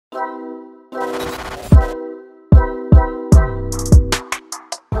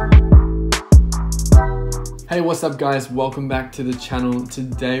Hey, what's up guys? Welcome back to the channel.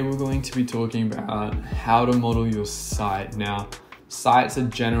 Today we're going to be talking about how to model your site. Now, sites are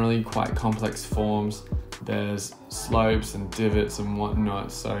generally quite complex forms. There's slopes and divots and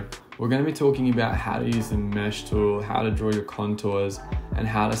whatnot. So we're going to be talking about how to use the mesh tool, how to draw your contours, and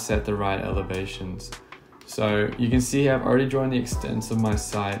how to set the right elevations. So you can see here I've already drawn the extents of my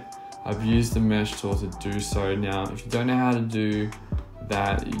site. I've used the mesh tool to do so. Now, if you don't know how to do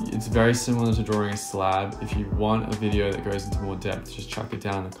that, it's very similar to drawing a slab. If you want a video that goes into more depth, just chuck it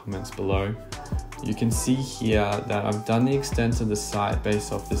down in the comments below. You can see here that I've done the extents of the site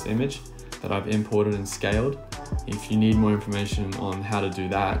based off this image that I've imported and scaled. If you need more information on how to do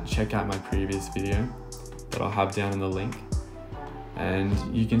that, check out my previous video that I'll have down in the link.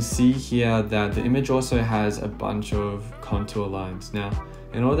 And you can see here that the image also has a bunch of contour lines. Now,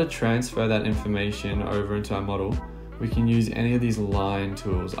 in order to transfer that information over into our model, we can use any of these line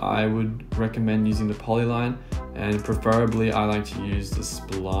tools. I would recommend using the polyline, and preferably I like to use the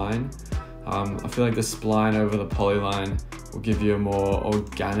spline. I feel like the spline over the polyline will give you a more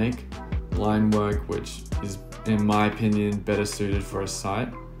organic line work, which is, in my opinion, better suited for a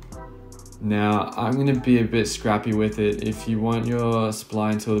site. Now, I'm going to be a bit scrappy with it. If you want your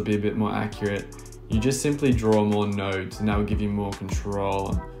spline tool to be a bit more accurate, you just simply draw more nodes, and that will give you more control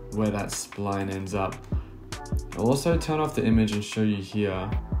on where that spline ends up. I'll also turn off the image and show you here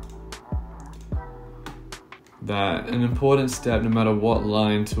that an important step, no matter what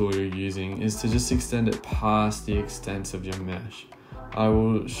line tool you're using, is to just extend it past the extents of your mesh. I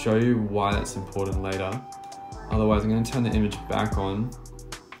will show you why that's important later. Otherwise, I'm going to turn the image back on,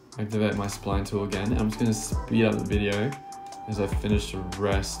 activate my spline tool again, and I'm just going to speed up the video as I finish the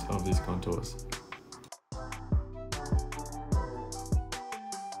rest of these contours.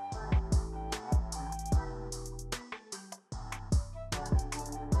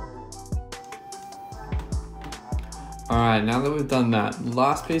 Alright, now that we've done that,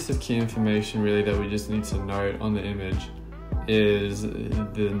 last piece of key information really that we just need to note on the image is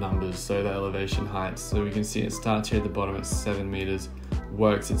the numbers, so the elevation heights. So we can see it starts here at the bottom at 7 meters,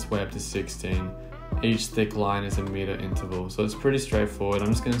 works its way up to 16. Each thick line is a meter interval, so it's pretty straightforward. I'm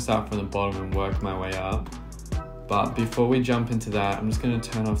just going to start from the bottom and work my way up. But before we jump into that, I'm just going to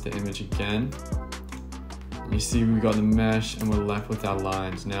turn off the image again. You see we've got the mesh and we're left with our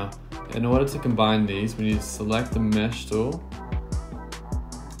lines. Now, in order to combine these, we need to select the mesh tool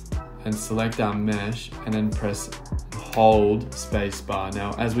and select our mesh, and then press hold spacebar.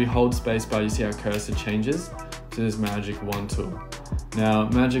 Now, as we hold spacebar, you see our cursor changes to this magic wand tool. Now,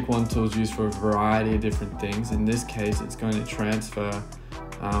 magic wand tool is used for a variety of different things. In this case, it's going to transfer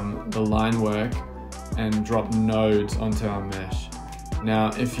the line work and drop nodes onto our mesh.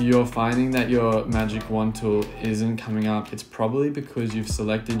 Now, if you're finding that your magic wand tool isn't coming up, it's probably because you've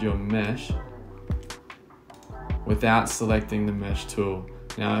selected your mesh without selecting the mesh tool.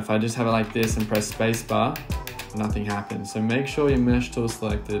 Now, if I just have it like this and press spacebar, nothing happens. So make sure your mesh tool is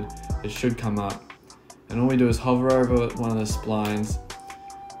selected. It should come up. And all we do is hover over one of the splines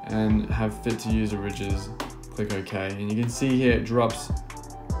and have fit to user ridges, click OK. And you can see here it drops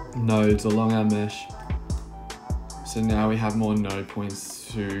nodes along our mesh. So now we have more node points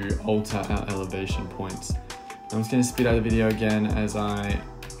to alter our elevation points. I'm just going to speed up the video again as I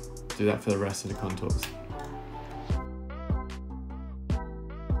do that for the rest of the contours.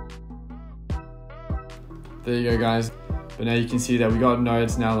 There you go guys. But now you can see that we got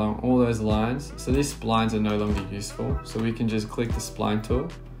nodes now along all those lines. So these splines are no longer useful. So we can just click the spline tool,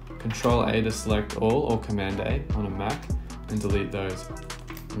 Control A to select all, or Command A on a Mac, and delete those.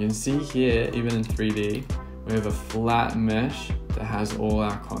 You can see here, even in 3D, we have a flat mesh that has all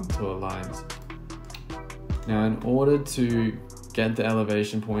our contour lines. Now, in order to get the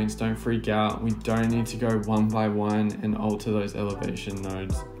elevation points, don't freak out. We don't need to go one by one and alter those elevation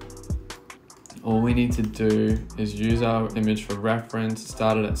nodes. All we need to do is use our image for reference.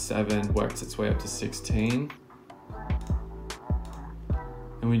 Started at 7, works its way up to 16.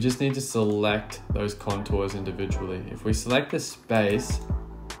 And we just need to select those contours individually. If we select the space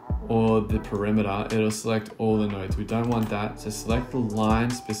or the perimeter, it'll select all the nodes. We don't want that, so select the line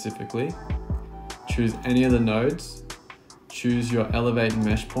specifically, choose any of the nodes, choose your elevate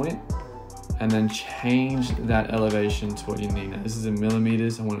mesh point, and then change that elevation to what you need. Now, this is in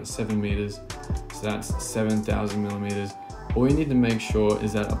millimeters, I want it 7 meters, so that's 7,000 millimeters. All you need to make sure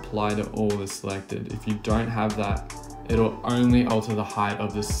is that apply to all is selected. If you don't have that, it'll only alter the height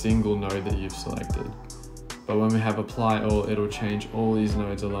of the single node that you've selected. But when we have apply all, it'll change all these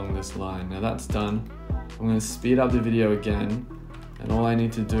nodes along this line. Now that's done. I'm going to speed up the video again, and all I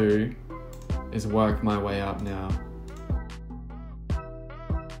need to do is work my way up now.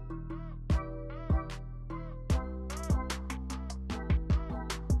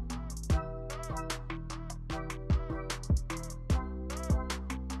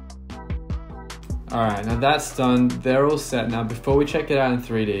 All right, now that's done. They're all set. Now, before we check it out in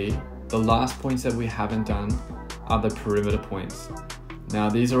 3D, the last points that we haven't done are the perimeter points. Now,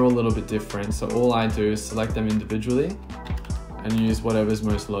 these are all a little bit different. So all I do is select them individually and use whatever's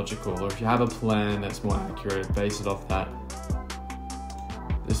most logical. Or if you have a plan that's more accurate, base it off that.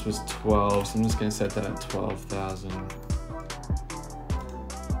 This was 12, so I'm just gonna set that at 12,000.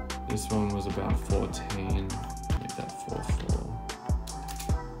 This one was about 14, make that 4,4.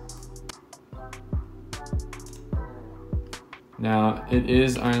 Now, it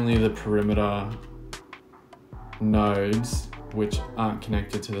is only the perimeter nodes which aren't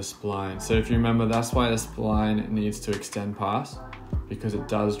connected to the spline. So if you remember, that's why the spline needs to extend past, because it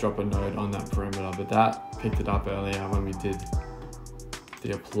does drop a node on that perimeter, but that picked it up earlier when we did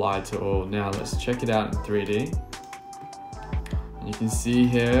the apply to all. Now let's check it out in 3D. You can see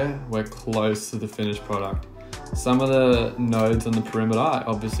here, we're close to the finished product. Some of the nodes on the perimeter I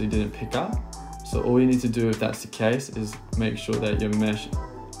obviously didn't pick up. So all you need to do if that's the case is make sure that your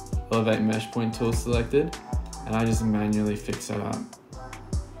elevate mesh point tool is selected, and I just manually fix that up.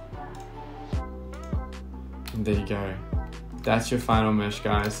 And there you go. That's your final mesh,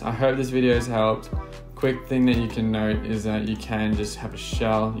 guys. I hope this video has helped. Quick thing that you can note is that you can just have a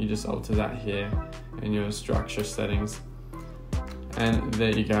shell. You just alter that here in your structure settings. And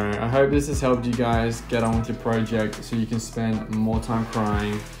there you go. I hope this has helped you guys get on with your project so you can spend more time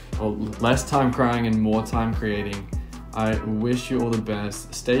crying, or less time crying and more time creating. I wish you all the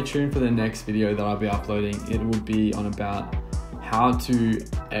best. Stay tuned for the next video that I'll be uploading. It will be on about how to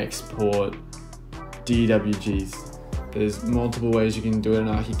export DWGs. There's multiple ways you can do it in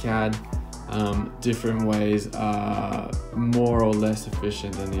Archicad. Different ways are more or less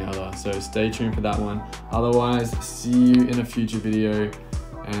efficient than the other. So stay tuned for that one. Otherwise, see you in a future video,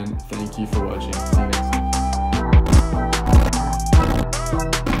 and thank you for watching. See you next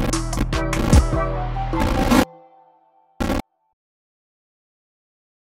time.